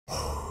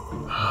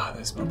Ah,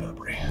 they smell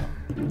peppery.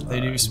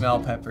 They do smell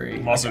peppery.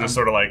 I'm also just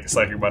sort of like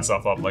psyching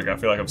myself up. Like I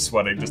feel like I'm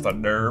sweating just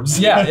on nerves.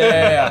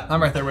 Yeah. I'm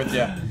right there with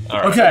you.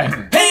 All right. Okay.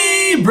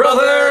 Hey,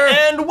 brother!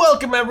 And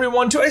welcome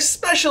everyone to a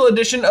special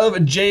edition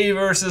of Jay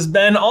vs.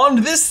 Ben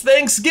on this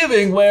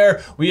Thanksgiving,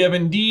 where we have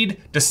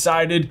indeed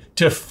decided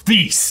to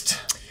feast.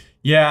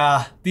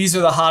 Yeah, these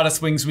are the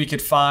hottest wings we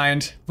could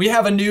find. We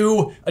have a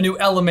new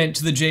element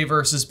to the Jay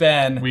versus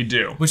Ben. We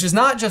do. Which is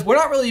not just, we're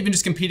not really even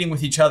just competing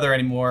with each other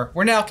anymore.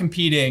 We're now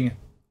competing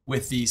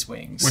with these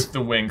wings. With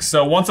the wings.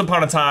 So once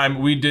upon a time,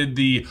 we did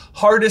the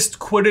hardest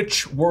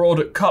Quidditch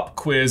World Cup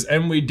quiz,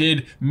 and we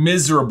did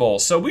miserable.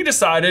 So we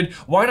decided,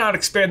 why not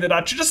expand it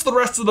out to just the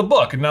rest of the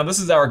book? And now this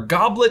is our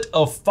Goblet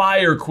of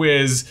Fire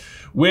quiz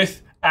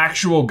with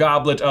actual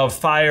Goblet of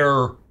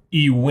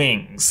Fire-y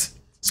wings.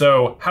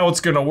 So how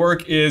it's gonna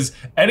work is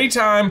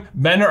anytime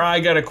Ben or I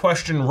get a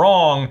question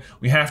wrong,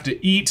 we have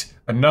to eat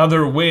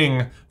another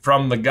wing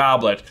from the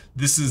goblet.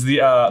 This is the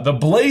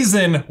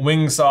BLAZIN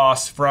wing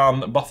sauce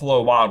from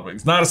Buffalo Wild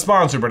Wings. Not a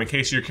sponsor, but in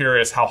case you're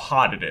curious how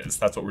hot it is,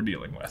 that's what we're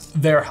dealing with.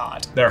 They're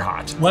hot. They're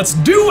hot. Let's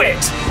do it!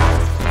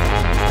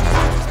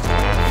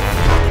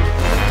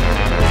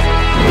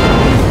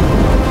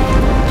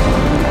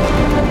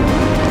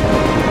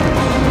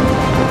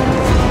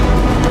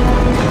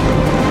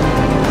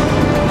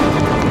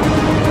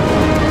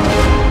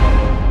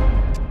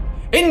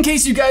 In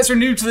case you guys are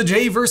new to the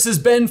Jay versus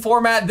Ben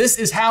format, this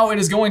is how it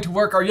is going to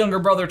work. Our younger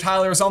brother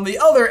Tyler is on the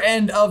other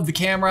end of the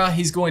camera.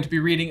 He's going to be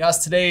reading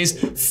us today's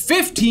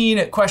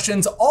 15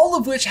 questions, all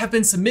of which have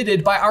been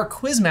submitted by our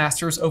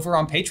quizmasters over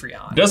on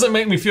Patreon. Doesn't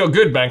make me feel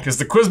good, Ben, because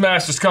the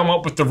quizmasters come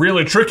up with the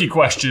really tricky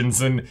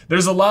questions, and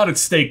there's a lot at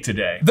stake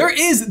today.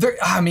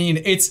 I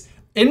mean, it's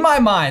in my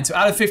mind. So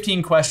out of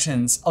 15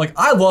 questions, like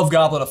I love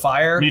Goblet of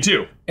Fire. Me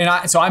too. And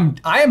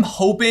I am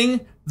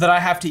hoping that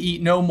I have to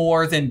eat no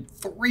more than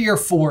 3 or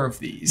 4 of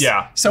these.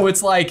 Yeah. So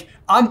it's like,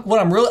 I'm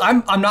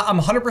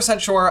 100%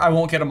 sure I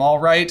won't get them all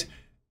right,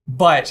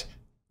 but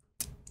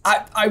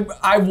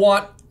I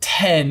want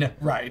 10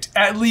 right,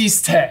 at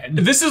least 10.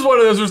 This is one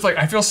of those where it's like,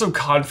 I feel so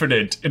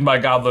confident in my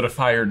Goblet of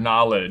Fire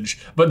knowledge,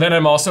 but then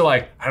I'm also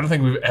like, I don't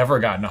think we've ever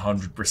gotten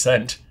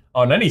 100%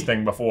 on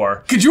anything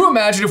before. Could you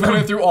imagine if we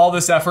went through all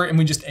this effort and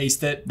we just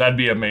aced it? That'd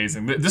be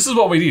amazing. This is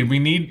what we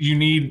need. You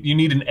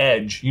need an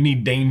edge. You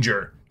need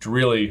danger to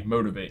really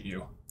motivate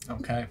you.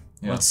 Okay,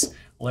 yeah.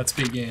 let's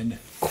begin.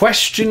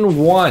 Question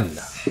 1.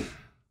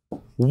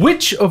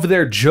 Which of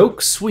their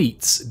joke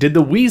sweets did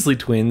the Weasley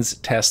twins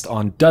test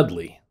on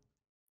Dudley?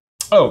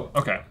 Oh,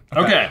 okay.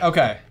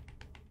 I'm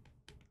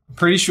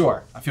pretty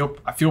sure. I feel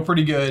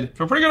pretty good.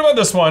 Feel pretty good about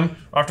this one.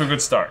 Off to a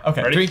good start.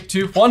 Okay, ready? 3,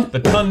 2, 1. The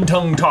Tun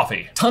Tung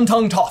Toffee. Tun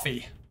Tung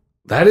Toffee.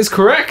 That is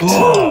correct.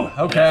 Oh,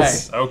 okay.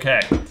 Yes,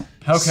 okay.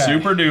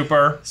 Super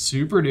duper.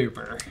 Super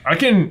duper.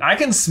 I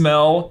can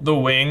smell the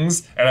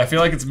wings, and I feel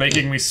like it's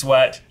making me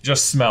sweat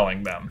just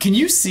smelling them. Can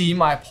you see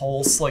my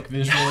pulse like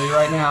visually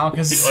right now?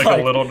 Because it's like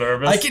a little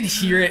nervous. I can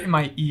hear it in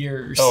my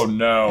ears. Oh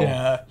no.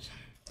 Yeah.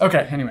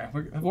 Okay. Anyway,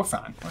 we're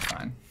fine. We're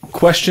fine.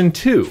 Question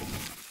 2.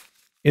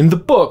 In the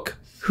book,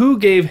 who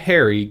gave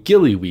Harry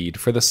gillyweed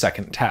for the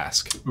second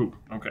task? Ooh.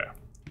 Okay.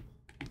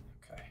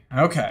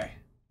 Okay.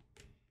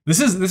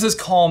 This is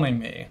calming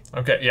me.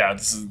 Okay. Yeah.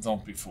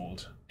 Don't be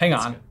fooled. Hang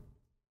on.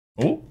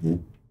 Oh.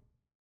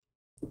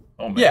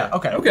 Oh man. Yeah.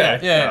 Okay. Okay.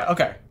 Yeah.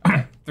 Okay.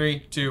 3,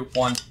 2,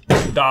 1.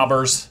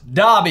 Daubers.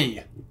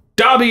 Dobby.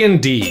 Dobby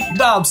indeed.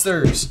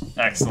 Dobsters.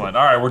 Excellent.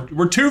 All right,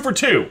 we're 2 for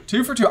 2.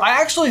 2 for 2.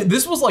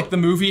 This was like the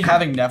movie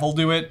having Neville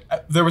do it.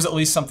 There was at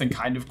least something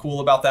kind of cool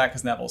about that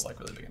because Neville's like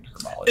really big into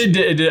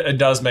herbology. It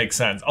does make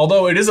sense.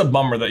 Although it is a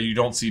bummer that you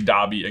don't see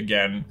Dobby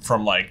again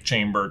from like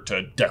Chamber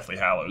to Deathly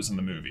Hallows in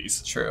the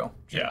movies. True.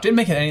 Yeah. Didn't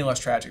make it any less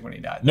tragic when he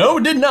died. No,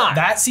 it did not.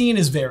 That scene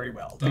is very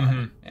well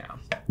done. Yeah.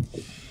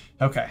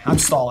 Okay, I'm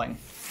stalling.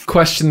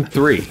 Question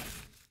 3.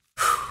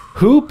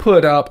 Who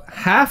put up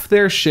half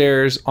their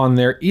shares on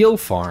their eel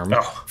farm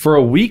for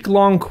a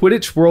week-long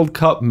Quidditch World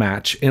Cup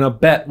match in a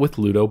bet with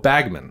Ludo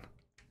Bagman?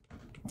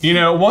 You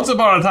know, once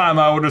upon a time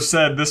I would have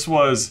said this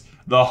was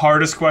the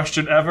hardest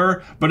question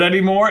ever, but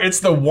anymore, it's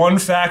the one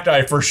fact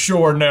I for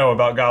sure know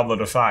about Goblet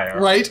of Fire.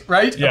 Right?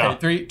 Yeah. Okay,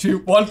 3, 2,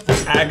 1.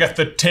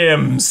 Agatha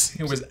Timms.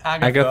 It was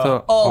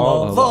Agatha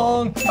all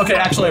along. Okay,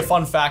 actually a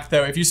fun fact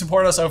though, if you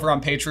support us over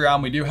on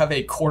Patreon, we do have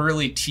a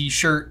quarterly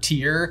t-shirt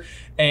tier,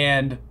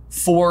 and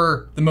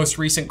for the most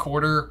recent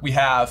quarter, we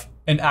have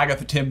an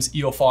Agatha Timms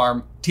Eel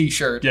Farm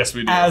t-shirt. Yes,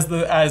 we do. As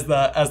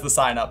the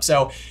sign up.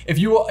 So if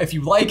you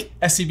like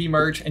SCB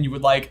merch and you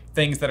would like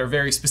things that are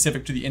very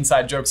specific to the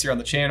inside jokes here on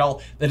the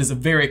channel, that is a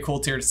very cool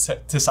tier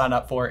to sign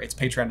up for. It's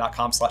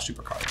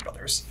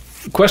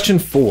patreon.com/SuperCarlinBrothers. Question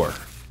 4.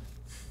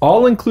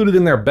 All included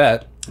in their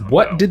bet,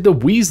 what did the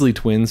Weasley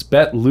twins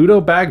bet Ludo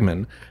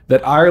Bagman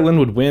that Ireland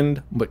would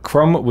win, but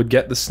Crumb would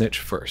get the snitch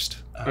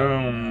first?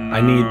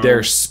 I need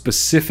their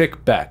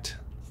specific bet.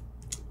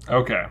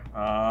 Okay.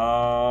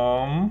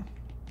 Oh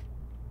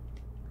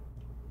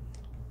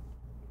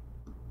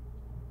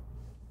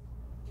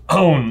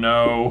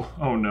no.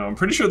 Oh no. I'm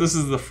pretty sure this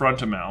is the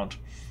front amount.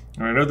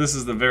 I know this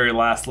is the very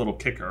last little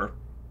kicker.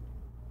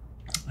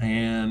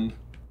 And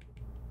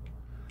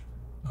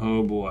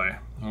Oh boy.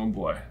 Oh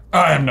boy.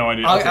 I have no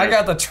idea. I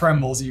got the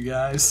trembles, you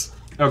guys.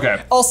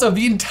 Okay. Also,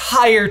 the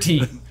entire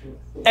team,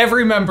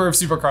 every member of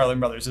Super Carlin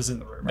Brothers is in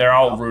the room. They're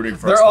all rooting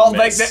for us. They're all to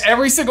like, miss.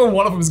 every single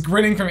one of them is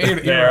grinning from ear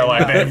to ear. They're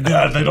like, they've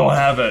got, they don't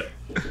have it.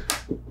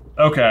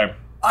 Okay.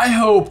 I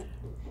hope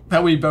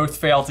that we both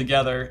fail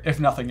together, if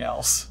nothing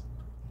else.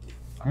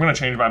 I'm gonna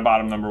change my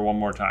bottom number one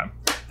more time.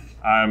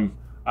 I'm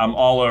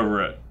all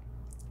over it.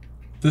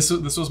 This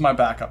was my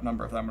backup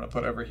number that I'm gonna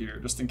put over here,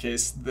 just in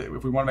case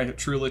if we want to make it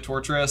truly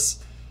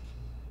torturous.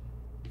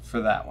 For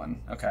that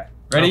one, okay.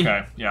 Ready?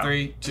 Okay. Yeah.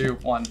 3, 2,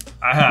 1.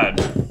 I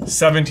had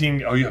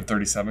 17. Oh, you have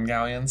 37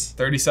 galleons.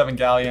 37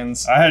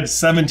 galleons. I had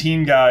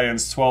 17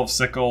 galleons, 12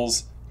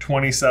 sickles,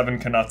 27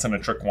 canuts, and a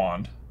trick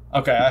wand.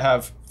 Okay, I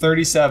have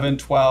 37,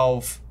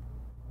 12,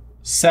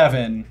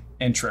 7,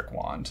 and trick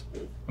wand.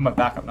 And my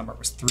backup number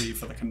was 3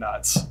 for the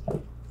canuts.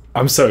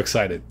 I'm so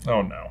excited.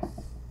 Oh no.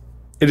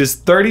 It is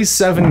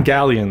 37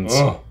 galleons,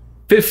 Ugh.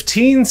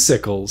 15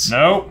 sickles,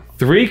 Nope.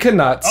 3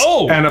 canuts,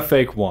 Oh. and a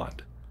fake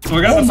wand. So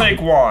we got the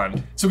fake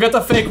wand. So we got the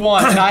fake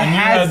wand, and I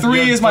had had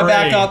 3 the as my 3.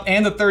 backup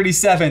and the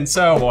 37.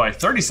 So Boy,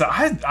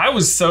 37. I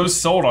was so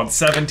sold on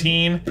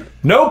 17.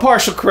 No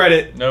partial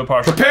credit. No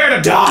partial. Prepare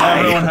to die.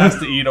 Everyone has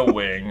to eat a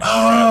wing.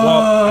 All right.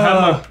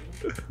 Well,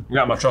 I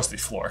got my trusty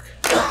fork.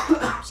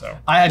 So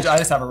I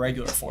just have a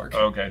regular fork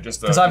okay,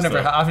 just because I've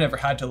never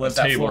had to live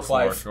that table fork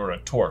life. or a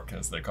torque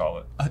as they call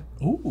it. A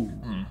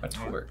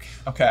torque.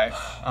 Okay.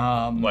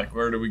 Like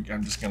where do we?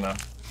 I'm just gonna.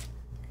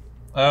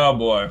 Oh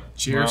boy.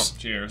 Cheers. Well,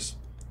 cheers.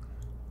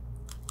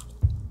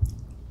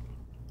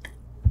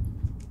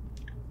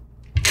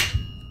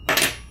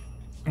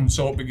 And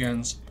so it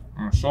begins.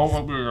 So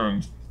it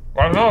begins.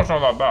 I know it's not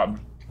that bad.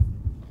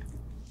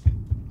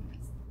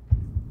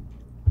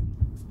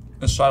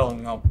 It's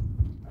settling now.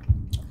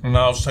 And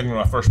now I was taking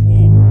my first. Ooh.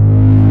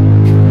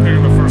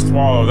 Taking the first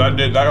swallow. That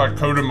like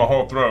coated my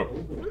whole throat.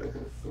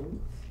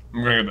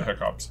 I'm gonna get the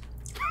hiccups.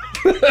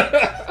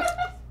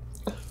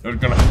 It's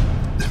gonna.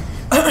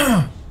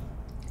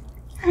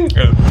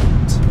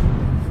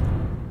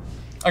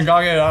 I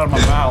gotta get it out of my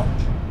mouth.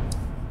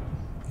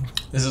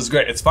 This is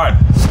great. It's fine.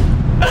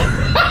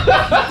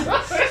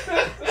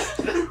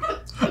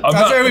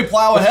 That's why we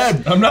plow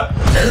ahead. I'm not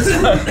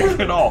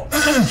at all.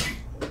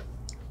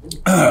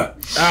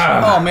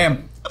 Oh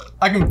man,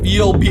 I can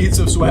feel beads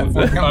of sweat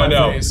forming I on my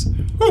know. face.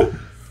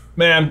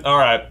 Man, all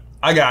right.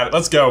 I got it.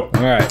 Let's go.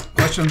 All right.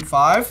 Question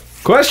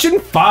 5. Question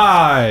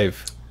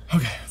 5.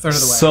 Okay, third of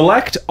the way.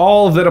 Select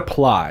all that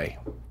apply.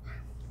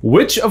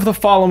 Which of the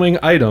following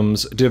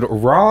items did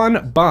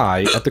Ron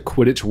buy at the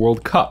Quidditch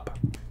World Cup?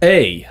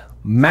 A.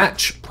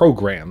 Match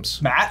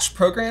programs. Match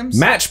programs?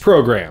 Match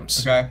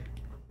programs. Okay.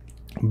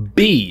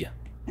 B.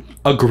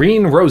 A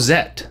green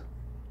rosette.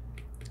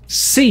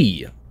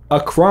 C. A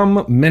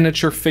crumb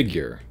miniature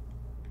figure.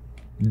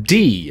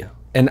 D.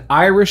 An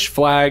Irish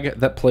flag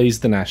that plays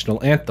the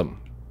national anthem.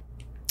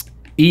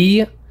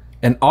 E.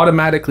 An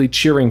automatically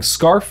cheering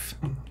scarf.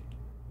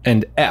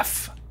 And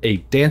F. A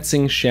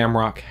dancing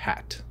shamrock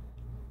hat.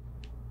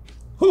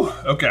 Whew,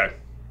 okay.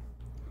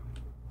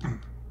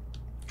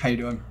 How you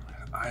doing?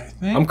 I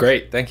think. I'm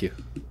great, thank you.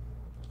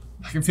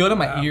 I can feel it in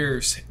my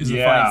ears is the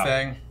Yeah.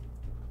 funny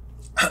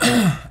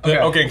thing.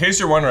 Okay, in case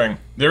you're wondering,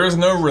 there is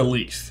no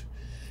relief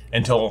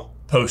until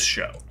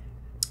post-show.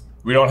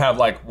 We don't have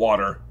like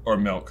water or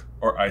milk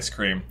or ice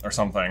cream or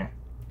something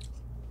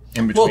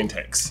in between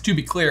takes. To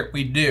be clear,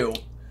 we do.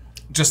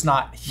 Just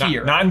not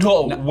here. Not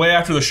until way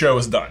after the show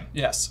is done.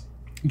 Yes.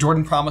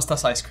 Jordan promised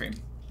us ice cream.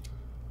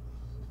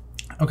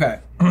 Okay.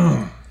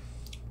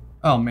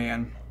 Oh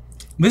man.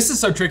 This is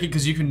so tricky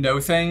because you can know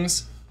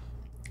things.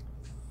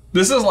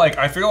 This is like,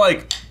 I feel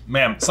like,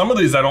 man, some of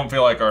these I don't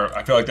feel like are,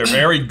 I feel like they're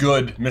very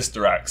good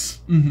misdirects.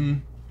 Mm-hmm.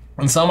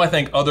 And some I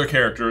think other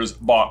characters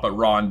bought, but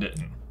Ron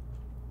didn't.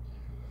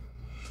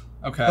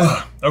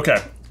 Okay. Okay.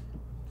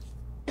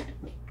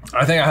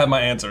 I think I have my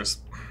answers.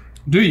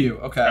 Do you?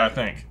 Okay. I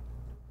think.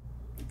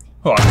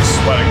 Oh, I'm just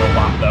sweating a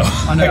lot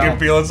though. I know. I can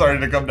feel it starting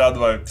to come down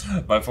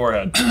to my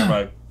forehead, or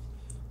my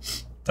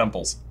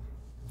temples.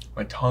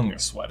 My tongue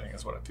is sweating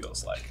is what it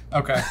feels like.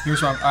 Okay.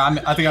 Here's what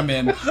I think I'm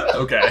in.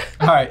 Okay.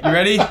 All right. You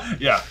ready?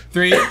 Yeah.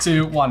 3,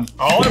 2, 1.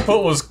 All I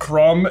put was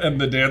Crumb and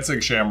the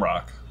Dancing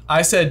Shamrock.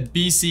 I said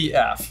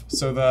BCF.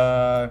 So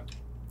the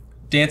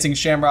dancing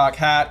shamrock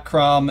hat,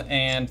 crumb,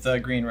 and the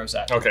green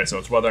rosette. Okay, so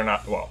it's whether or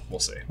not, well, we'll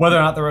see. Whether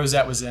or not the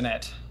rosette was in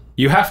it.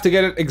 You have to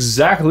get it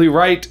exactly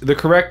right. The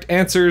correct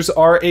answers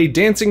are a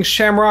dancing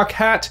shamrock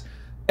hat,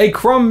 a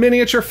crumb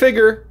miniature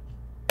figure,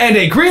 and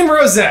a green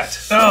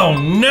rosette. Oh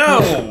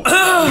no!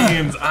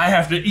 Means I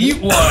have to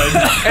eat one.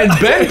 And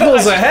Ben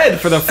pulls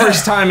ahead for the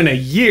first time in a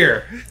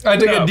year. I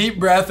took a deep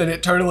breath and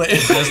it totally It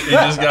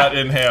just got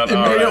in hand. it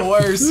All made right. it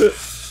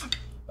worse.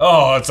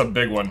 Oh, that's a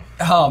big one.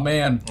 Oh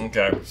man.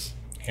 Okay,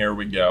 here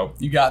we go.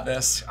 You got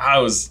this.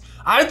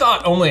 I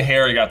thought only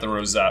Harry got the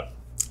rosette.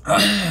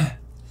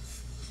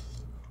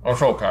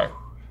 It's okay.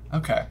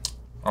 Okay.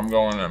 I'm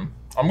going in.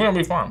 I'm gonna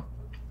be fine.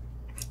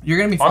 You're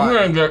gonna be I'm fine.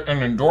 gonna get an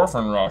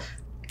endorphin rush,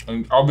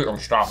 and I'll be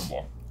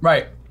unstoppable.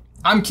 Right.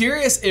 I'm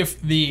curious if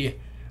the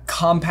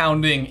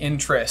compounding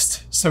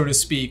interest, so to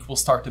speak, will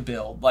start to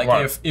build. Like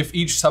Right. if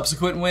each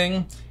subsequent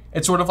wing,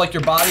 it's sort of like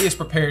your body is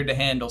prepared to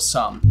handle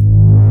some.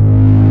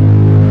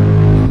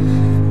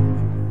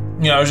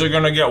 You know, is it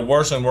gonna get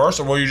worse and worse,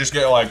 or will you just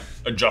get like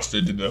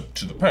adjusted to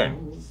the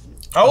pain?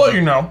 I'll let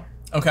you know.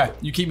 Okay,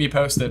 you keep me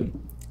posted.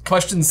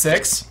 Question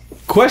 6.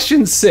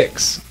 Question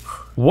 6.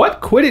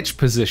 What Quidditch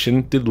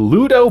position did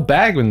Ludo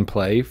Bagman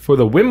play for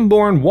the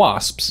Wimborne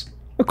Wasps,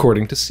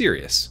 according to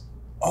Sirius?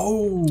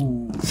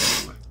 Oh.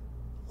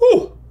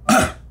 Whew.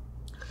 I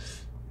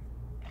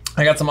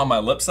got some on my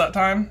lips that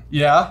time.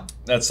 Yeah?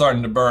 That's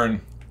starting to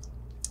burn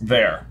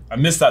there. I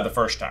missed that the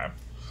first time.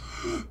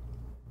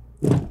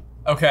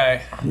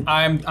 Okay,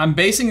 I'm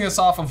basing this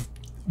off of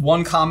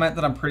one comment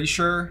that I'm pretty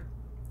sure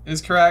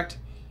is correct.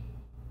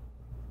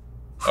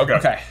 Okay.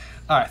 Okay,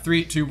 all right,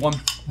 3, 2, 1.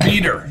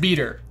 Beater.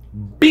 Beater.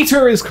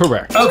 Beater is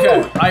correct.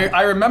 Okay,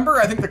 I remember,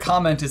 I think the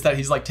comment is that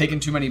he's like taking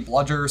too many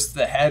bludgers to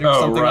the head or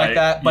something right. like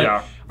that. But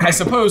Yeah. I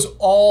suppose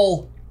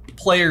all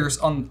players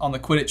on the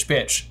Quidditch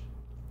pitch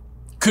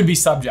could be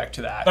subject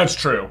to that. That's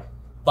true.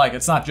 Like,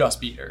 it's not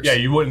just beaters. Yeah,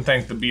 you wouldn't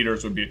think the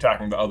beaters would be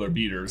attacking the other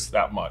beaters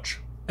that much.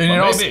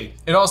 And But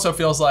it also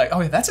feels like,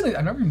 oh yeah,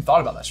 I never even thought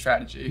about that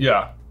strategy.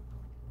 Yeah.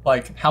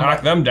 Like, how Knock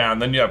much? them down,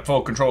 then you have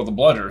full control of the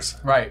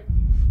bludgers. Right.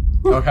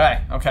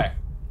 Okay, okay.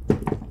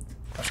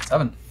 Question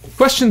 7.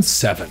 Question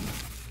 7.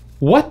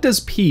 What does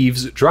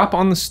Peeves drop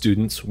on the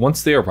students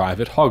once they arrive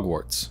at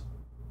Hogwarts?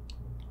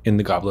 In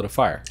the Goblet of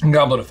Fire.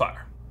 Goblet of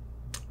Fire.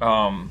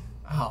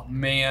 Oh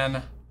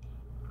man.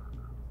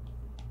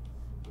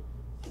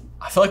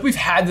 I feel like we've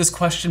had this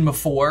question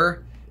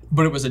before,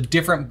 but it was a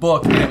different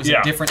book and it was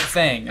Yeah. a different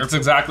thing. That's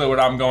exactly what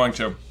I'm going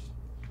to.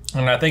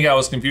 And I think I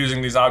was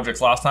confusing these objects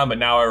last time, but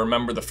now I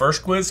remember the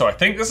first quiz, so I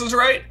think this is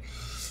right.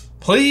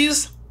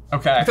 Please?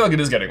 Okay. I feel like it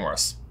is getting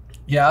worse.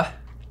 Yeah.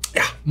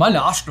 Yeah. My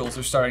nostrils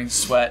are starting to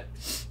sweat.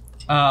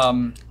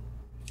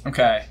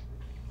 Okay.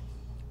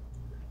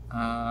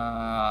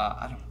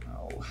 I don't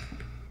know.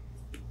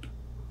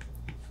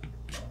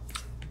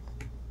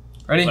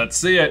 Ready? Let's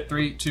see it.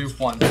 3, 2,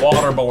 1.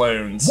 Water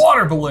balloons.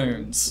 Water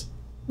balloons.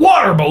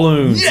 Water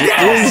balloons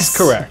Yes! is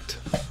correct.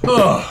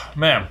 Oh,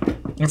 man.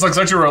 It's like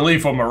such a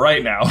relief when we're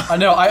right now. I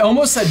know. I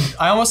almost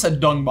said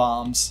dung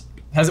bombs.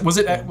 Was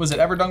it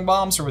ever dung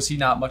bombs, or was he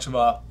not much of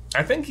a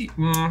I think he,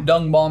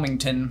 dung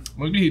bombington?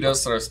 maybe he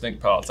does throw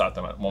stink pellets at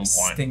them at one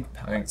point. Stink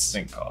I think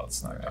stink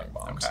pellets, not dung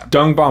bombs. Okay.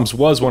 Dung bombs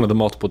was one of the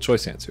multiple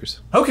choice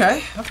answers.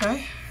 Okay.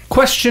 Okay.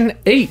 Question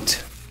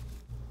 8.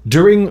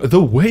 During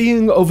the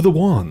weighing of the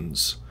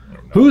wands,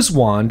 whose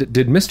wand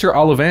did Mr.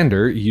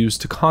 Ollivander use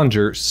to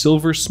conjure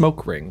silver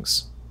smoke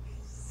rings?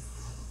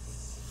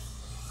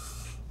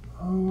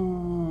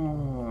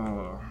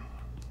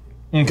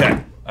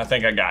 Okay, I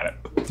think I got it.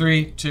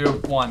 3, 2,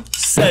 1.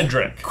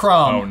 Cedric.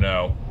 Crumb. Oh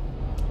no.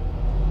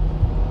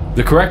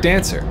 The correct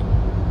answer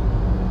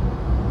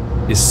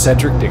is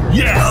Cedric Diggory.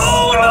 Yes!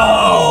 Oh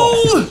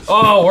no!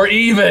 Oh, we're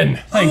even.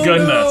 Thank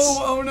goodness.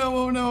 Oh no!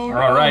 Oh no!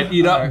 All right,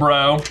 eat up,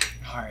 bro. All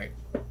right.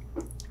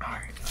 All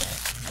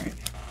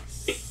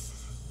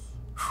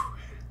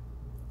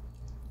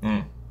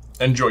right.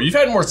 Enjoy. You've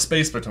had more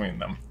space between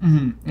them.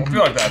 I feel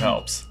like that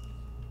helps.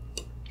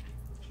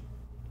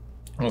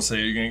 We'll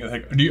see. You're gonna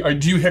get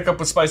do you hiccup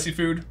with spicy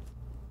food?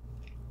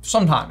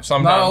 Sometimes.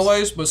 Sometimes. Not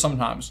always, but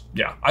sometimes.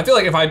 Yeah. I feel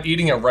like if I'm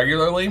eating it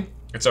regularly,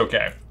 it's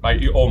okay.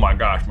 Like, oh my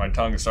gosh, my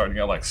tongue is starting to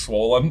get like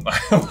swollen.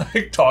 I'm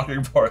like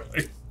talking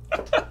poorly.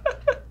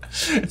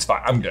 It's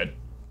fine. I'm good.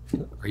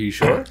 Are you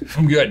sure?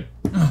 I'm good.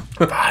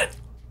 But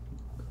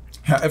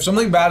Yeah, if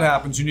something bad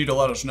happens, you need to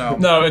let us know.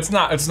 no, it's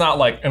not. It's not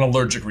like an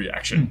allergic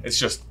reaction. It's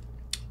just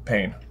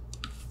pain.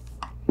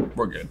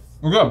 We're good.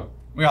 We're good.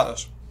 We got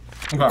this.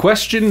 Okay.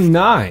 Question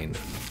 9.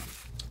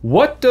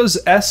 What does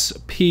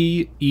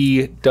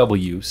SPEW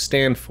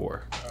stand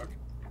for?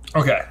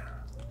 Okay.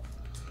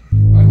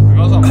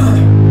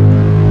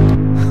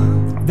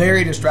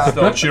 Very distracted.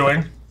 Still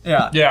chewing.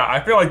 Yeah. Yeah, I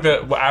feel like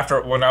that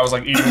after when I was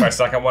like eating my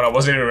second one, I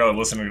wasn't even really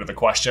listening to the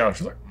question. I was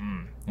just like,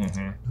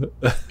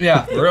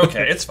 Yeah. we're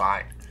okay. It's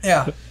fine.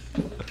 Yeah.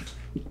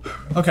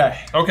 Okay.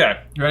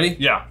 Okay. You ready?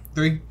 Yeah.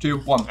 3, 2,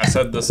 1. I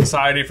said the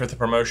Society for the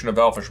Promotion of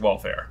Elfish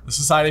Welfare. The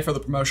Society for the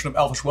Promotion of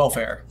Elfish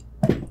Welfare.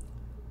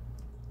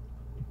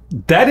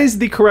 That is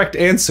the correct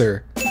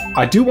answer.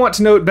 I do want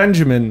to note,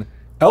 Benjamin,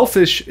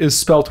 elfish is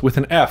spelt with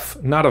an F,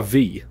 not a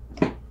V.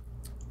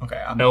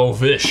 Okay, I'm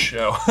Elvish.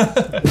 Oh.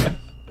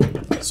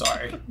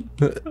 sorry.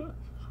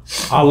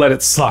 I'll let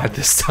it slide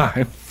this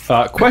time.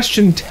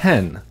 Question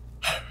 10.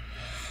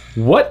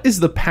 What is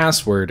the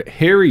password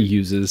Harry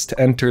uses to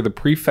enter the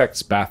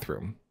prefect's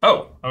bathroom?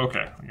 Oh,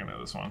 okay. I can know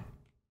this one.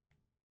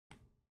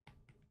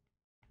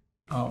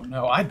 Oh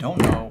no, I don't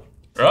know.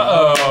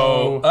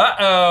 Uh-oh.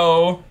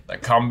 Uh-oh. The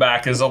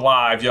comeback is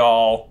alive,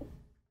 y'all.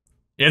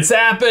 It's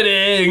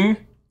happening.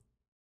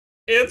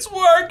 It's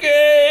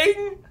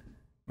working.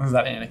 Was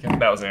that Anakin?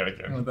 That was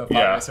Anakin. With the fire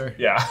Yeah. racer.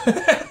 Yeah.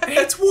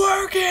 It's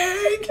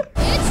working!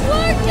 It's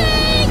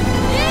working!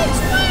 It's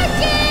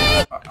working!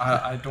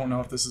 I don't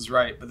know if this is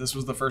right, but this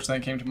was the first thing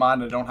that came to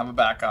mind. I don't have a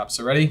backup.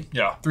 So ready?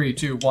 Yeah. 3,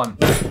 2, 1.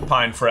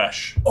 Pine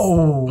fresh.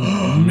 Oh,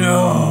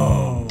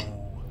 no.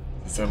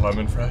 Is it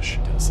lemon fresh?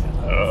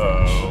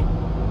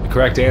 Oh. The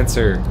correct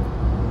answer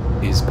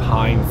is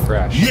pine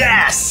fresh.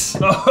 Yes!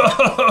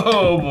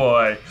 Oh,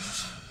 boy.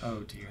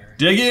 Oh, dear.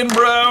 Dig in,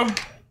 bro.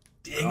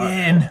 Dig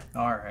in.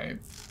 All right.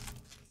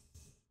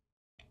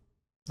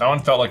 That one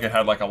felt like it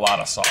had like a lot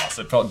of sauce.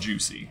 It felt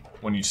juicy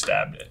when you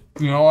stabbed it.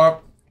 You know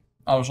what?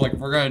 I was like,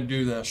 we're going to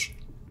do this.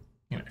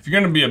 You know, if you're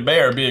gonna be a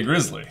bear, be a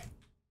grizzly.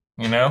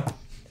 You know?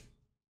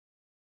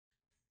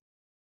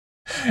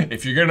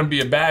 If you're gonna be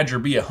a badger,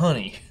 be a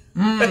honey.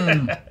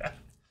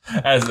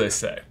 As they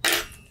say.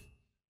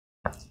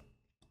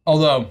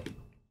 Although,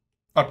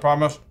 I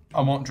promise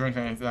I won't drink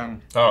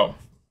anything. Oh.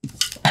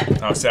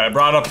 Oh, see, I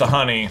brought up the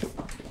honey.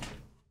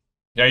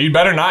 Yeah, you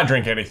better not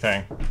drink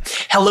anything.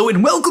 Hello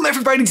and welcome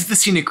everybody to the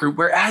Scenic Group,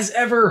 where as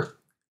ever,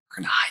 we're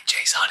gonna hide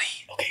Jay's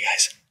honey. Okay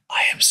guys,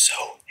 I am so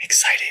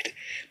excited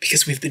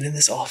because we've been in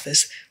this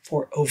office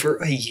for over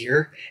a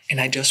year and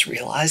I just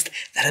realized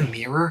that a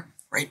mirror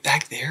right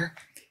back there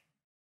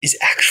is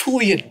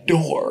actually a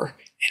door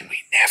and we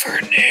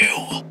never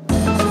knew.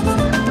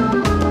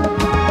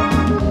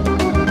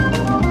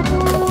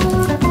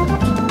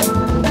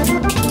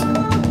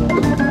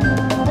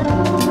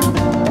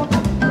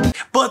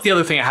 But the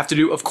other thing I have to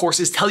do, of course,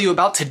 is tell you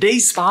about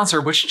today's sponsor,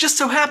 which just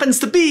so happens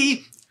to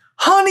be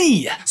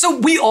honey. So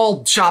we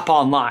all shop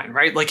online,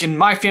 right? Like in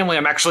my family,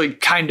 I'm actually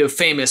kind of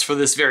famous for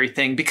this very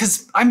thing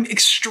because I'm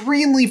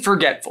extremely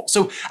forgetful.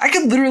 So I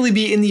could literally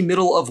be in the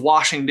middle of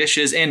washing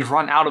dishes and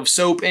run out of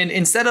soap. And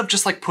instead of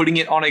just like putting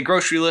it on a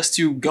grocery list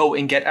to go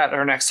and get at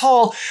our next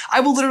haul, I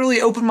will literally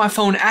open my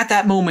phone at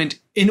that moment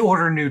and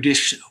order new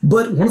dish soap.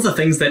 But one of the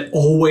things that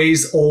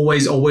always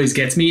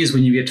gets me is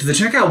when you get to the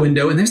checkout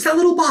window and there's that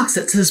little box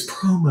that says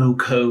promo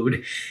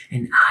code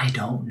and I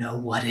don't know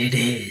what it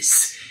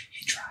is.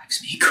 It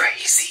drives me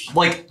crazy.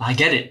 Like, I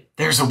get it.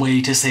 There's a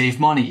way to save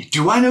money.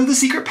 Do I know the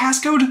secret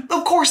passcode?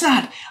 Of course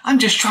not. I'm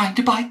just trying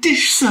to buy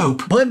dish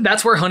soap. But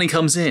that's where Honey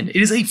comes in. It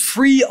is a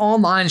free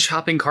online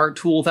shopping cart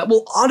tool that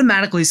will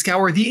automatically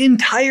scour the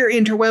entire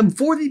interweb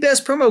for the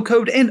best promo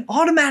code and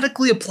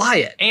automatically apply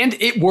it. And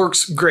it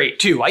works great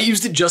too. I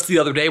used it just the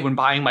other day when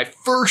buying my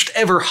first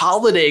ever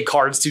holiday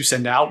cards to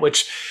send out,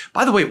 which,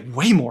 by the way,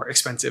 way more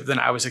expensive than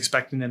I was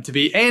expecting them to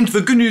be. And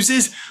the good news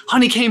is,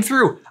 Honey came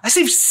through. I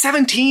saved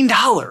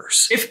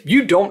 $17. If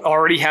you don't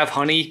already have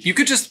Honey, you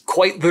could just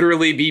quite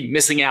literally be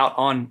missing out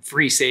on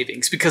free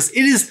savings because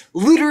it is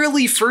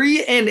literally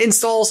free and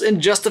installs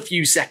in just a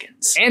few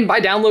seconds. And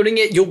by downloading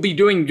it, you'll be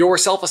doing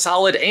yourself a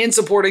solid and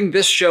supporting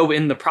this show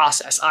in the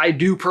process. I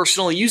do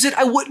personally use it.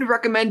 I wouldn't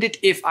recommend it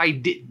if I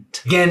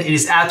didn't. Again, it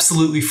is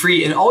absolutely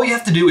free and all you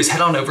have to do is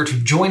head on over to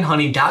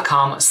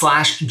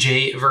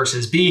joinhoney.com/J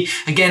versus B.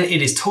 Again,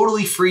 it is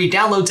totally free,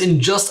 downloads in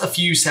just a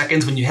few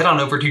seconds when you head on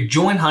over to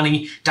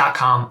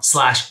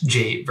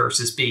joinhoney.com/J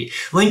versus B.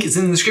 Link is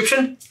in the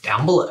description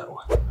down below.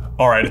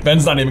 All right, if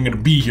Ben's not even gonna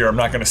be here, I'm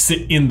not gonna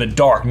sit in the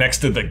dark next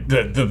to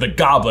the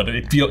goblet.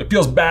 It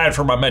feels bad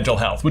for my mental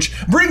health, which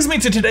brings me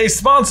to today's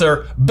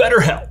sponsor,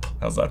 BetterHelp.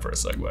 How's that for a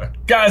segue?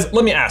 Guys,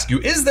 let me ask you,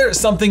 is there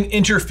something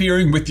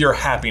interfering with your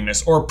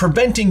happiness or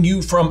preventing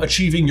you from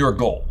achieving your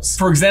goals?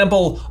 For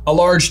example, a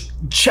large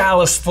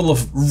chalice full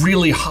of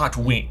really hot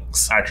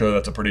wings. Actually,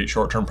 that's a pretty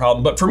short-term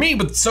problem, but for me,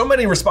 with so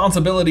many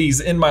responsibilities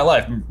in my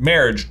life,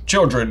 marriage,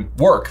 children,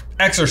 work,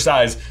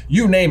 exercise,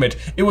 you name it,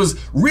 it was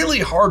really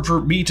hard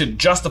for me to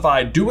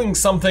justify doing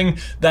something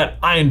that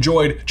I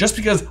enjoyed just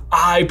because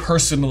I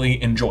personally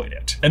enjoyed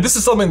it. And this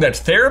is something that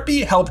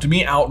therapy helped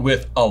me out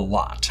with a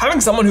lot.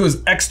 Having someone who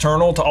is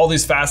external to all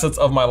these facets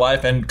of my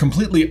life and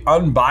completely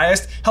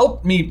unbiased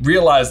helped me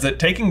realize that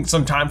taking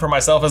some time for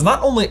myself is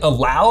not only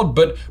allowed,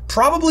 but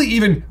probably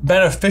even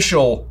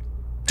beneficial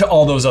to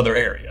all those other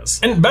areas.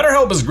 And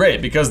BetterHelp is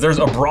great because there's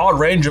a broad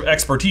range of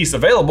expertise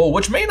available,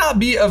 which may not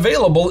be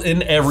available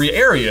in every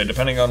area,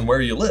 depending on where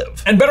you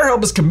live. And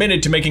BetterHelp is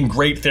committed to making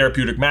great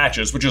therapeutic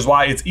matches, which is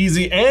why it's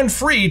easy and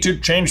free to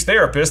change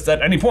therapists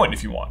at any point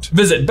if you want.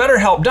 Visit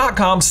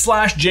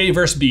betterhelp.com/J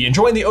versus B and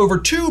join the over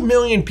 2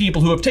 million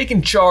people who have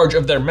taken charge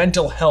of their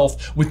mental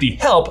health with the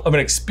help of an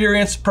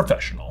experienced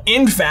professional.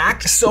 In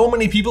fact, so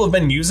many people have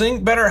been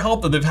using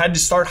BetterHelp that they've had to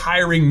start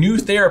hiring new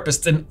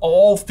therapists in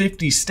all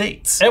 50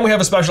 states. And we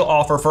have a special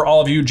offer for all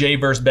of you Jay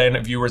vs.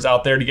 Ben viewers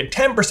out there to get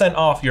 10%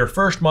 off your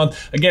first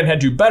month. Again, head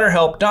to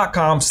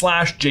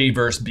betterhelp.com/J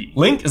versus B.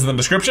 Link is in the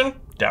description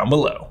down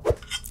below.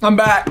 I'm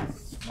back.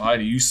 Why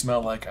do you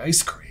smell like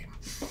ice cream?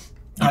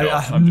 I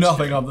have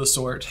nothing of the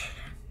sort.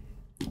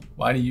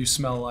 Why do you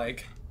smell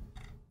like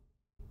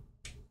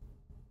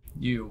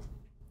you?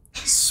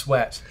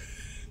 Sweat.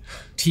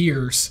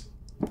 Tears.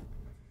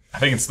 I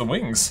think it's the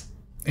wings.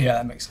 Yeah,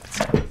 that makes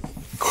sense.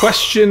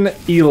 Question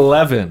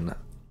 11.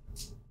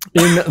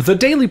 In The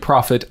Daily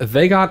Prophet,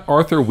 they got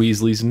Arthur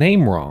Weasley's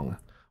name wrong.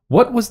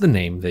 What was the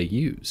name they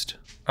used?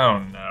 Oh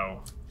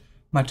no.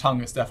 My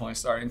tongue is definitely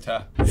starting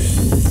to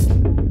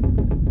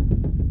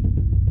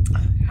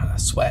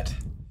sweat.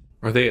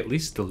 Are they at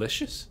least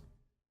delicious?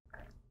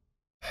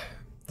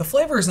 The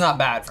flavor is not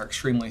bad for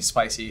extremely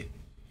spicy.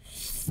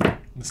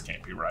 This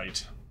can't be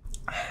right.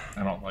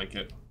 I don't like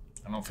it.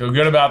 I don't feel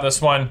good about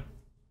this one.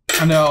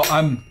 I know,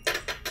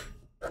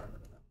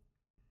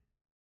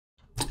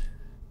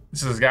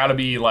 This has got to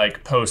be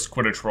like post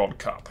Quidditch World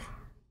Cup,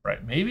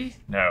 right? Maybe?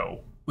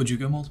 No. Would you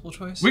go multiple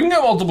choice? We can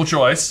go multiple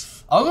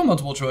choice. I'll go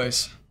multiple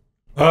choice.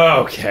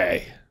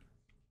 Okay.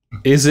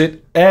 Is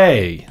it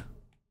A,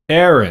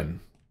 Aaron,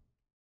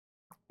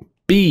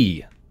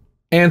 B,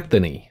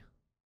 Anthony,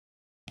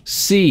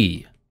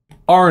 C,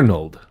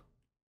 Arnold,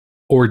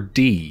 or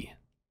D,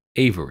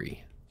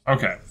 Avery?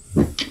 Okay.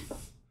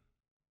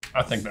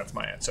 I think that's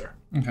my answer.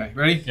 Okay,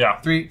 ready?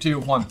 Yeah. 3, 2,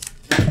 1.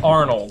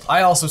 Arnold.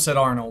 I also said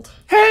Arnold.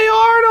 Hey,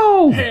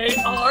 Arnold! Hey,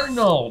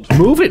 Arnold.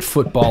 Move it,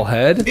 football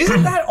head.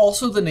 Isn't that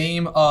also the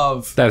name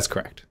of That is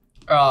correct.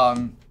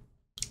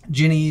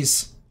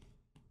 Ginny's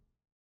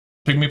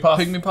Pygmy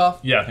Puff? Pygmy Puff?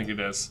 Yeah, I think it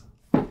is.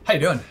 How you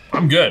doing?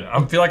 I'm good.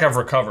 I feel like I've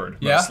recovered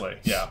Yeah? mostly.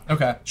 Yeah.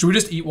 Okay. Should we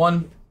just eat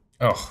one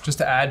Oh. just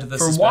to add to the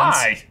For suspense?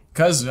 why?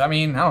 Because, I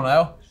mean, I don't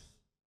know.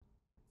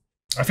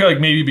 I feel like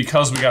maybe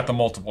because we got the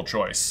multiple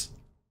choice.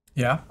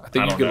 Yeah. I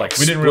think I you don't could know. like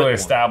We didn't split really one.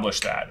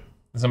 establish that.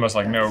 There's almost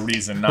like no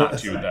reason not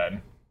to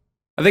then.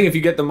 I think if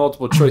you get the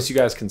multiple choice, you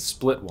guys can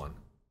split one.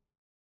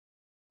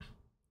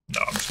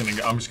 No,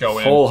 I'm just going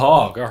in. Whole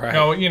hog, all right.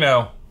 No, you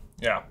know,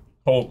 yeah.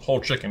 Whole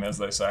chicken, as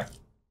they say.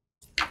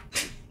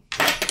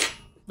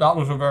 That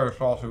was a very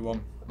saucy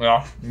one.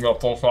 Yeah, you got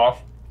full sauce.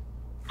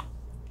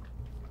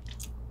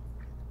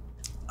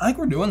 I think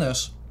we're doing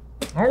this.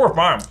 Oh, we're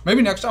fine.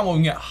 Maybe next time we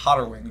can get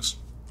hotter wings.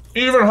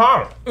 Even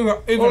hotter. Even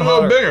A little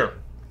hotter. bigger.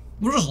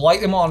 We'll just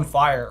light them on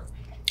fire.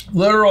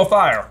 Literal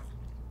fire.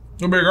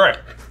 It'll be great.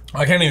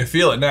 I can't even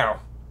feel it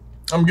now.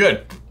 I'm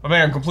good. I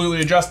think I'm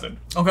completely adjusted.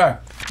 Okay.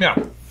 Yeah.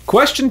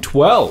 Question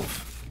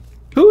 12.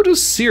 Who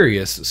does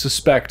Sirius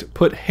suspect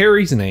put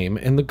Harry's name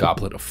in the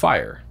Goblet of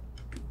Fire?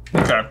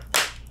 Okay.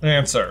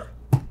 Answer.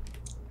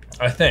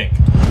 I think.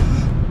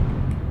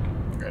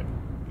 Good.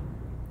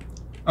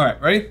 All right,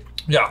 ready?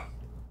 Yeah.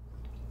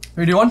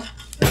 3, 2, 1.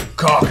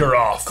 Cock her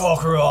off.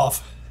 Cock her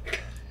off.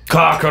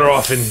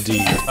 Karkaroff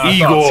indeed. I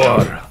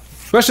thought so.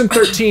 Question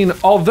 13.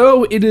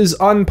 Although it is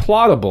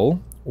unplottable,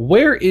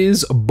 where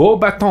is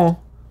Beauxbatons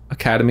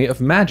Academy of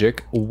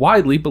Magic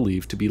widely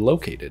believed to be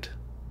located?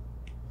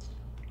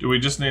 Do we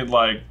just need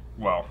like,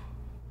 well.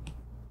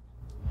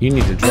 You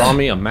need to draw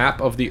me a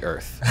map of the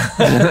Earth.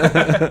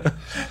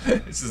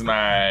 This is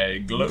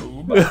my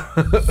globe.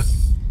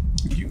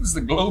 Use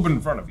the globe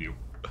in front of you.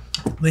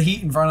 The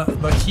heat in front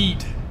of the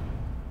heat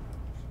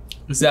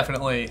is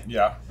definitely.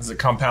 Yeah. Is it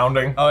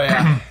compounding? Oh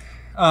yeah.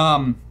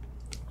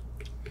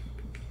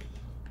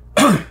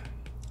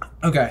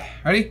 Okay,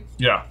 ready?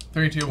 Yeah.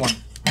 3, 2, 1.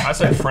 I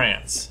said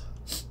France.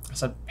 I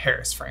said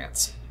Paris,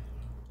 France.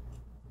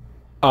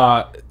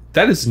 That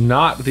is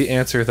not the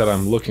answer that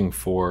I'm looking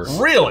for.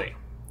 Really?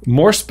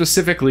 More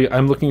specifically,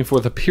 I'm looking for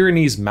the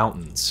Pyrenees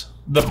Mountains.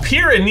 The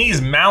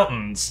Pyrenees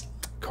Mountains.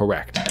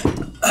 Correct.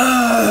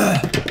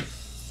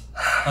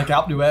 Like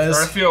Alpe d'Huez.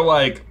 Or I feel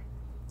like,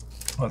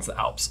 what's the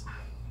Alps?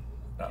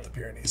 Not the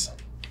Pyrenees.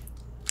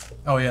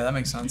 Oh yeah, that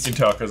makes sense. You can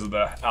tell because of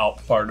the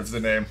Alp part of the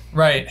name.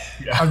 Right.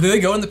 Yeah. Do they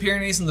go in the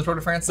Pyrenees and the Tour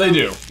de France? They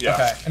though? do, yeah.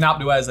 Okay. And Alpe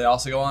d'Huez they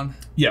also go on?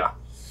 Yeah.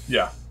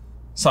 Yeah.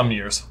 Some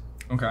years.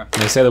 Okay.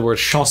 They say the word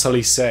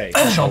Champs-Élysées.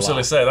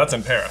 Champs-Élysées, that's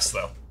in Paris,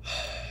 though.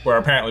 Where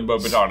apparently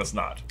Beauxbatons is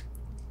not.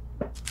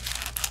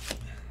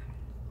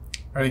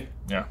 Ready?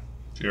 Yeah.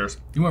 Cheers.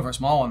 You went for a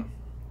small one.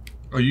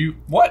 Are you,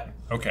 what?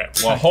 Okay,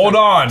 well, hold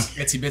on.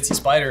 Itsy bitsy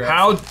spider.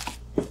 How,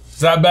 is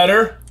that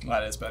better?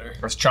 That is better.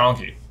 Or it's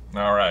chonky?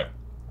 All right.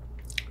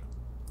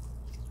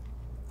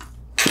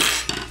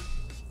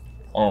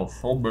 Oh,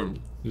 so big.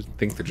 I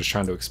think they're just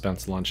trying to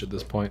expense lunch at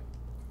this point.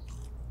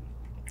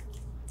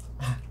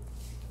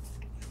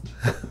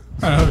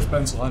 I know,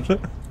 expense lunch.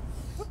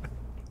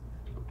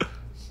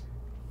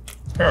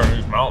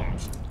 Pyrenees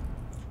Mountains.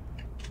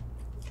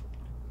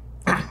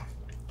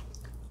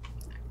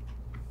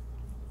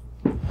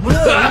 When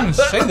did I even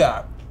say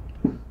that?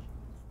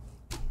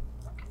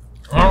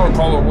 I don't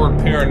recall the word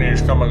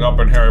Pyrenees coming up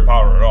in Harry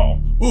Potter at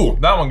all. Ooh,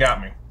 that one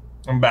got me.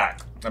 I'm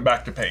back. I'm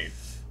back to paid.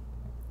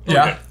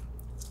 Yeah.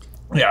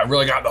 Yeah, I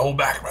really got the whole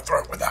back of my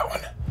throat with that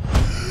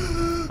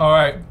one. All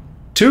right.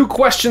 2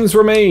 questions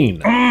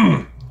remain.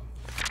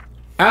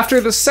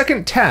 After the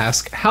second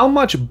task, how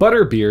much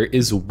butterbeer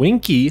is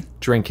Winky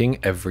drinking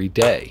every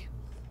day?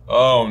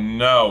 Oh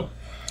no.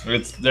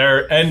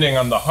 They're ending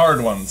on the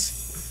hard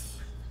ones.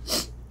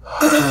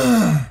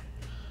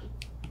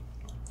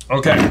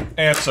 Okay,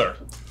 answer.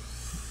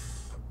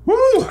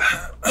 Woo!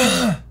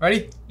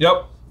 Ready?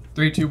 Yep.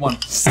 3, 2,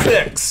 1.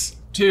 6.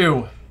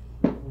 2.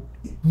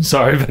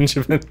 Sorry,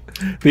 Benjamin.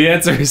 The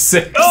answer is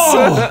 6.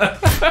 Oh!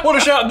 What a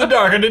shot in the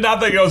dark. I did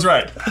not think it was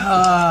right.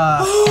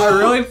 I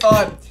really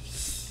thought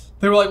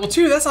they were like, well,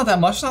 2, that's not that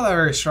much, not that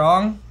very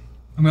strong.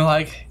 And we're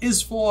like,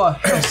 is for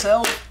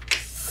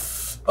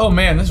herself. Oh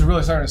man, this is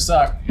really starting to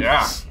suck.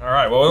 Yeah. All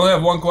right. Well, we only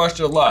have one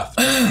question left.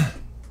 Okay.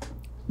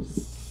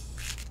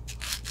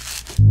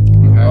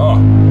 Oh.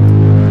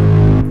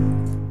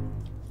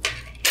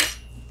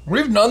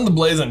 We've done the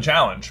Blazin'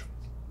 Challenge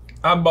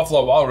on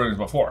Buffalo Wild Wings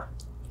before.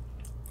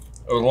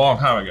 It was a long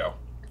time ago.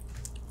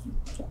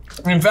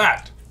 In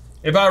fact,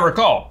 if I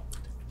recall,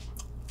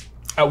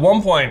 at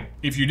one point,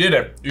 if you did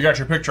it, you got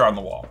your picture on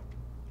the wall.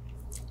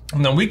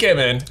 And then we came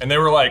in and they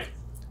were like,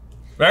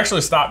 we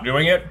actually stopped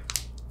doing it.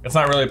 It's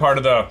not really part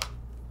of the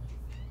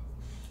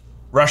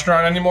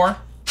restaurant anymore.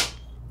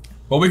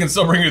 But we can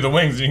still bring you the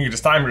wings and you can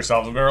just time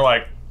yourselves. And we were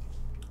like,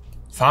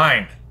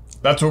 fine,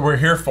 that's what we're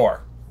here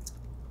for.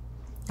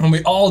 And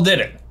we all did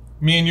it.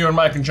 Me and you and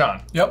Mike and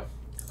John. Yep.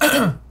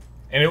 And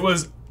it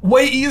was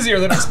way easier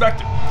than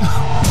expected.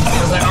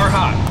 Because they are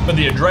hot, but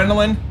the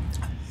adrenaline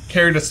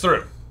carried us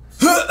through.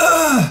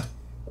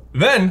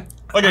 Then,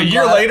 like a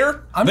year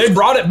later, they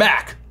brought it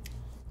back.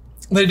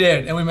 They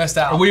did, and we missed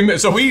out. We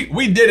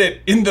did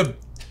it in the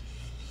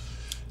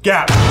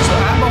gap. So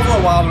at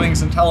Buffalo Wild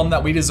Wings and tell them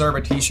that we deserve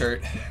a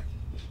t-shirt.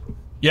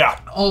 Yeah.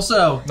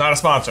 Also, Not a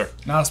sponsor.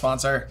 not a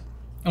sponsor.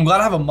 I'm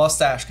glad I have a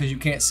mustache because you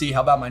can't see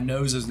how bad my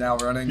nose is now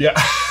running. Yeah.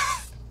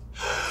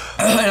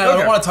 And I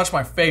don't want to touch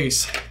my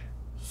face.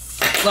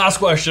 Last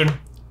question.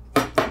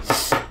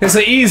 It's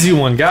an easy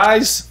one,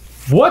 guys.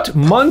 What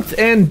month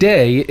and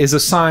day is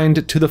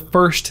assigned to the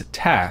first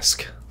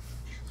task?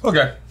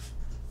 Okay.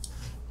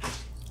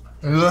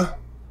 It's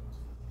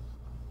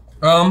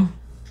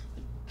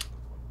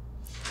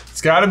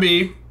gotta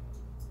be,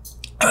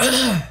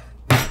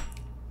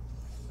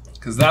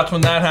 because that's when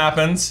that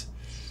happens.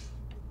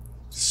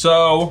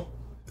 So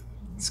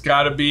it's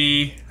gotta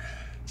be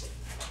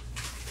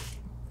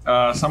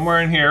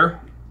somewhere in here.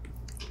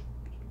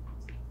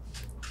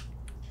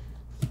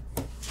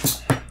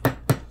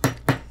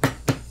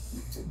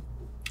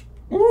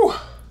 Ooh.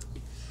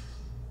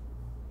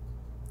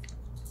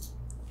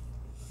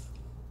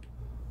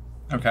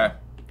 Okay.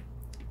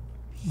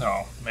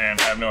 Oh man,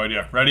 I have no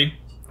idea. Ready?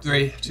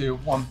 3, 2,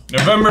 1.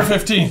 November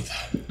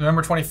 15th.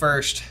 November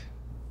 21st.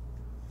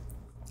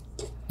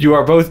 You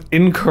are both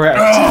incorrect.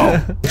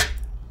 Oh.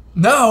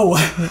 No!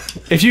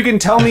 If you can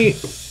tell me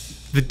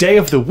the day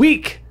of the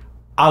week,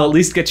 I'll at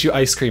least get you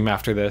ice cream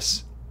after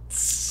this.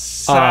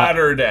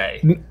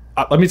 Saturday.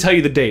 Let me tell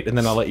you the date and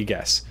then I'll let you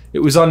guess. It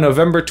was on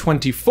November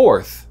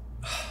 24th.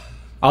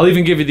 I'll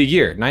even give you the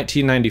year,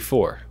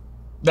 1994.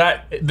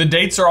 The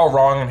dates are all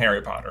wrong in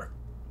Harry Potter.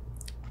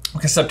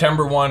 Because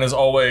September 1 is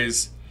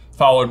always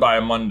followed by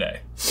a Monday.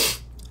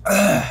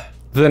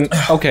 Then,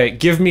 okay,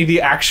 give me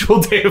the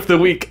actual day of the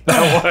week.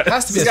 It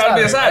has to be It's gotta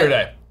be a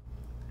Saturday. Right?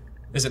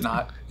 Is it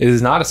not? It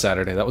is not a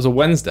Saturday. That was a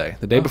Wednesday,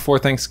 the day before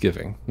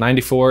Thanksgiving.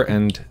 94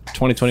 and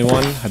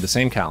 2021 had the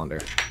same calendar.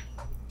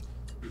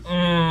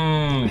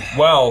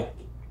 Well,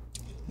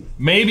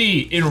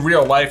 maybe in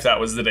real life that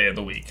was the day of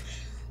the week.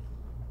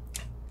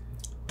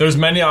 There's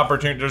many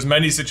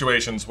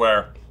situations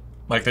where,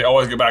 like, they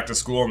always go back to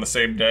school on the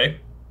same day.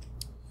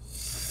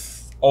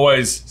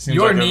 Always seems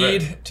Your like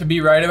need to be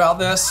right about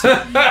this.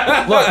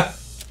 Look,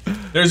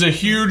 there's a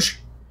huge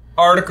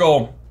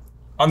article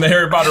on the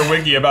Harry Potter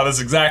wiki about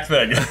this exact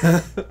thing.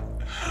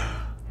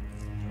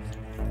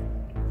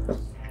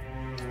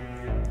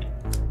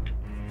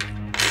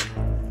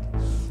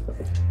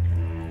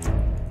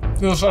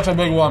 This is such a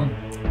big one.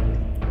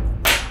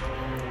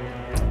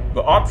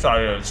 The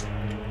upside is,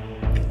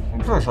 I'm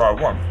pretty sure I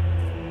won.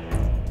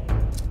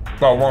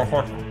 Well, one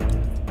question.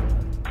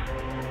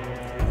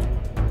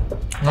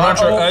 I'm not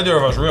sure either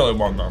of us really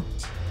won though.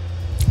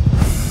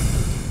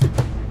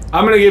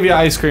 I'm gonna give you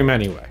ice cream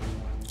anyway.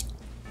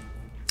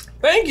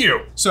 Thank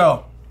you.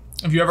 So,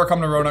 if you ever come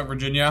to Roanoke,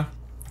 Virginia,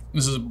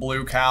 this is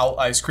Blue Cow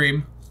ice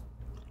cream.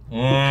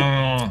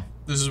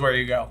 This is where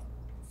you go.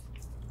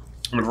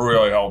 It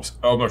really helps,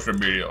 almost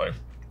immediately.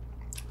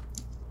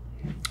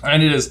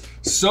 And it is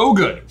so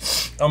good.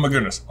 Oh my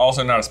goodness,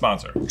 also not a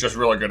sponsor, just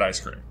really good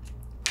ice cream.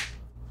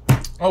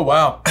 Oh,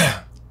 wow.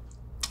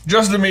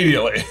 Just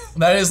immediately.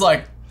 That is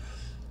like,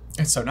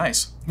 it's so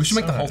nice. We should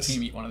make So the whole nice.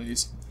 team eat one of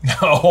these.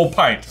 A whole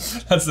pint.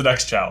 That's the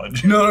next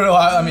challenge. No,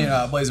 I mean,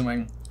 Blazin'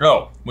 Wing.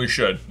 Oh, we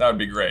should. That would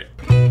be great.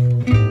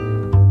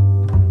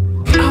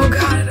 Oh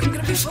God, I'm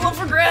gonna be full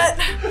of regret.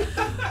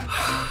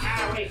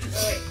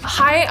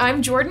 Hi,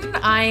 I'm Jordan.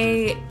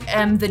 I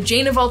am the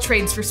Jane of all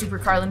trades for Super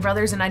Carlin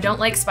Brothers, and I don't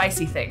like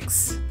spicy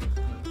things.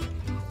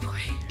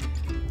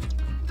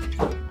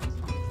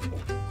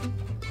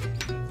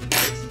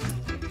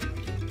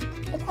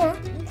 Oh boy.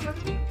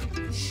 Okay.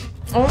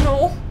 Oh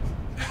no.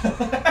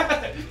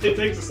 It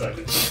takes a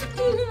second.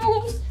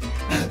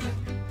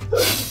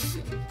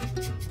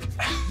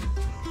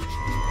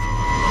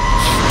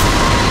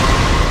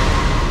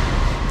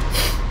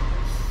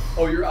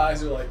 Oh, your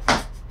eyes are like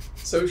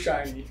so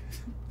shiny.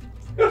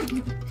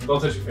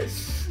 Don't touch your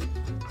face.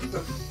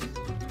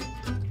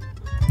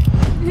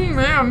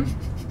 Ma'am.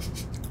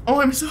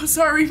 Oh, I'm so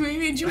sorry we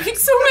made you make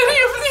so many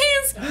of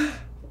these.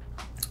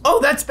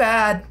 Oh, that's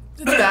bad.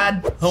 That's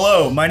bad.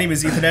 Hello, my name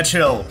is Ethan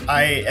Etchill.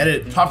 I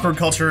edit Popcorn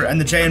Culture and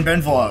the Jay and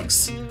Ben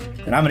vlogs.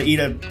 And I'm gonna eat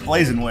a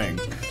Blazin' Wing.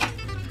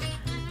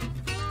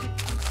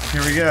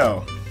 Here we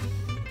go.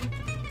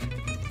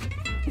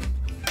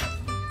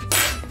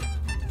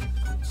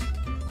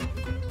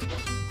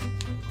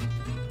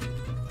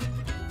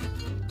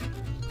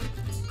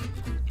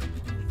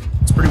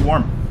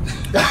 warm.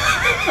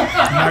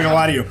 I'm not gonna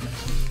lie to you.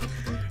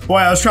 Boy,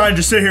 I was trying to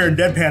just sit here and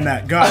deadpan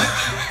that. God.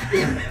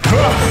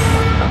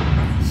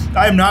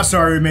 I am not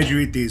sorry we made you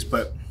eat these,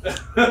 but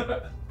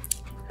it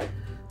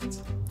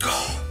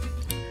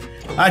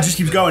just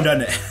keeps going,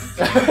 doesn't it?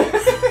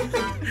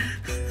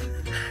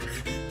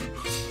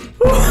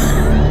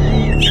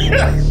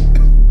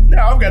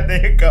 Now I've got the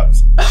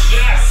hiccups.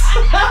 Yes!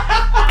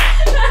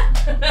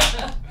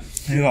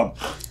 Hang on.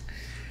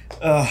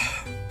 All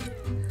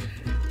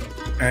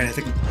right, I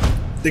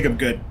think I'm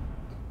good.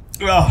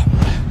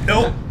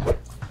 Nope.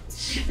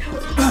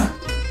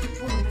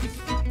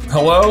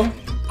 Hello,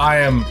 I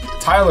am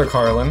Tyler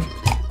Carlin.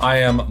 I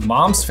am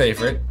Mom's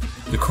favorite,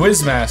 the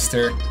quiz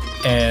master,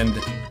 and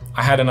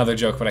I had another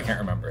joke, but I can't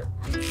remember it.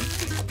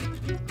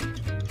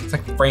 It's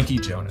like Frankie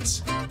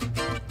Jonas.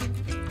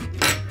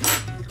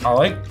 I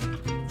like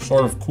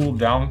sort of cooled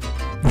down.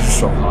 It's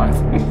so hot.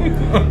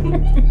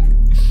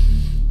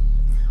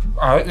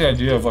 I like the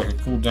idea of like a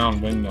cooled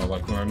down wing though,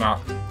 like when they're not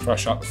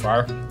fresh out the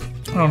fire.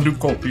 I don't do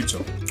cold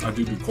pizza. I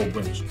do cold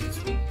wings.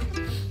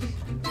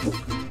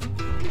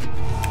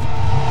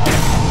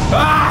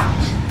 Ah!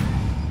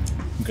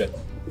 I'm good.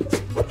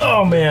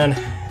 Oh man.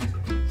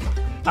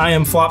 I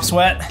am Flop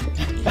Sweat.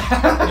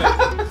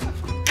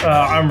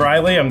 I'm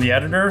Riley, I'm the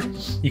editor.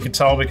 You can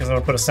tell because I'm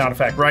gonna put a sound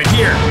effect right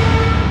here.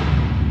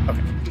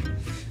 Okay.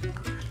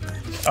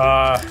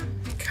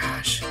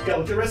 Gosh. Yeah,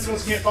 look, the rest of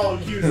us can't follow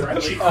cues,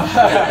 right?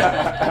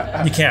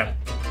 You can't.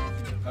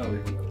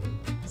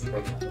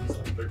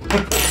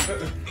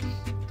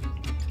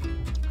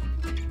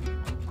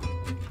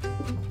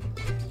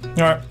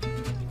 All right.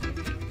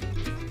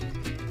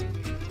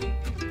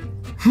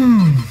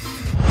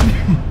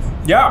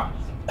 Yeah.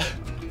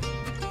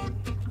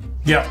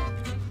 Yeah.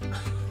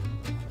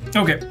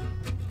 Okay.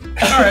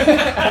 All right.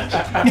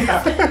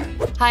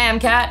 Hi, I'm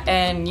Kat,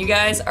 and you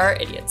guys are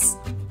idiots.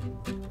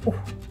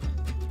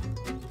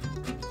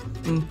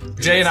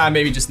 Jay and I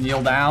maybe just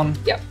kneel down.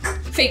 Yep.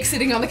 Fake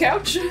sitting on the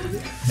couch.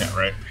 Yeah,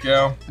 right.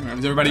 Go.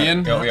 Is everybody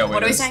in? Go, yeah,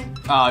 What are we saying?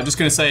 Just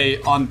gonna say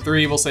on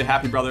 3, we'll say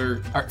happy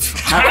brother.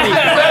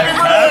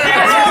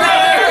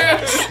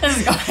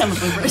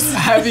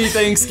 Happy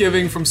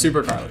Thanksgiving from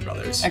Super Carlin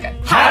Brothers. Okay.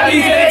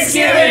 Happy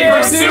Thanksgiving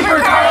from Super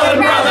Carlin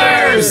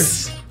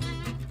Brothers!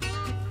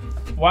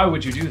 Why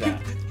would you do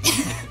that?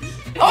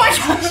 Oh my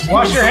gosh.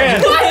 Wash your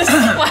hands.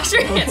 Wash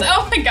your hands.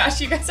 Oh my gosh,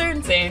 you guys are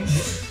insane.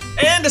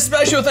 And a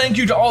special thank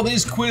you to all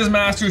these quiz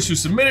masters who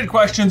submitted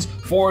questions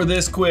for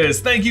this quiz.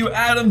 Thank you,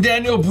 Adam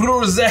Daniel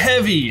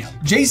Brzeheavy,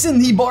 Jason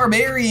the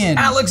Barbarian,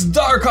 Alex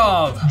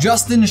Darkov,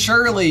 Justin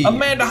Shirley,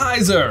 Amanda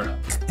Heiser,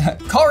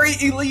 Kari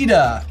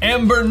Elida,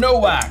 Amber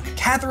Nowak,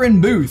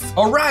 Catherine Booth,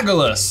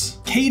 Aragalus,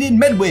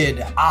 Caden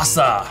Medwid,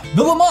 Asa,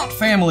 the Lamont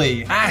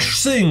family, Ash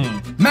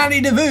Singh,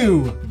 Maddie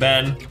DeVue,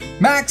 Ben,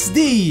 Max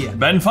D,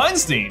 Ben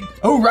Feinstein,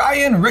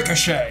 Orion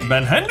Ricochet,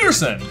 Ben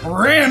Henderson,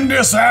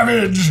 Randy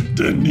Savage,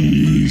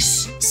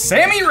 Denise,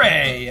 Sammy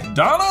Ray,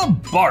 Donna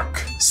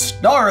Bark,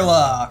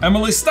 Starla,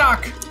 Emily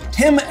Stock,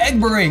 Tim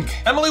Egberink,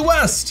 Emily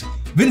West,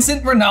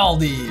 Vincent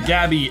Rinaldi,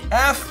 Gabby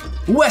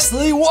F,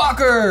 Wesley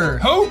Walker,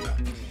 Hope,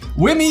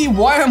 Wimmy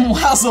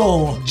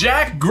Wyam-Wazzle,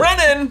 Jack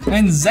Grennan,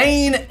 and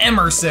Zane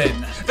Emerson.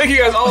 Thank you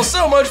guys all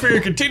so much for your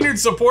continued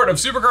support of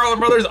Super Carlin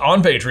Brothers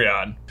on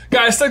Patreon.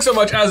 Guys, thanks so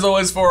much as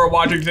always for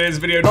watching today's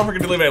video. Don't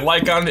forget to leave a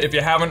like on it if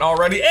you haven't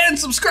already, and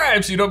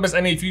subscribe so you don't miss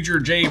any future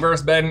Jay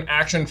vs. Ben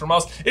action from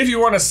us. If you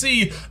want to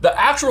see the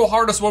actual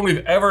hardest one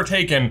we've ever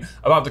taken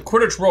about the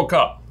Quidditch World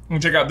Cup, you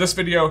can check out this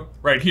video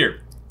right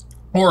here.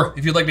 Or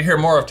if you'd like to hear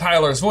more of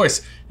Tyler's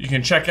voice, you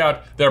can check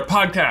out their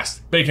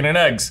podcast, Bacon and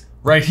Eggs,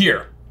 right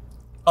here.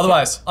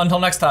 Otherwise, until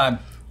next time.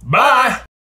 Bye!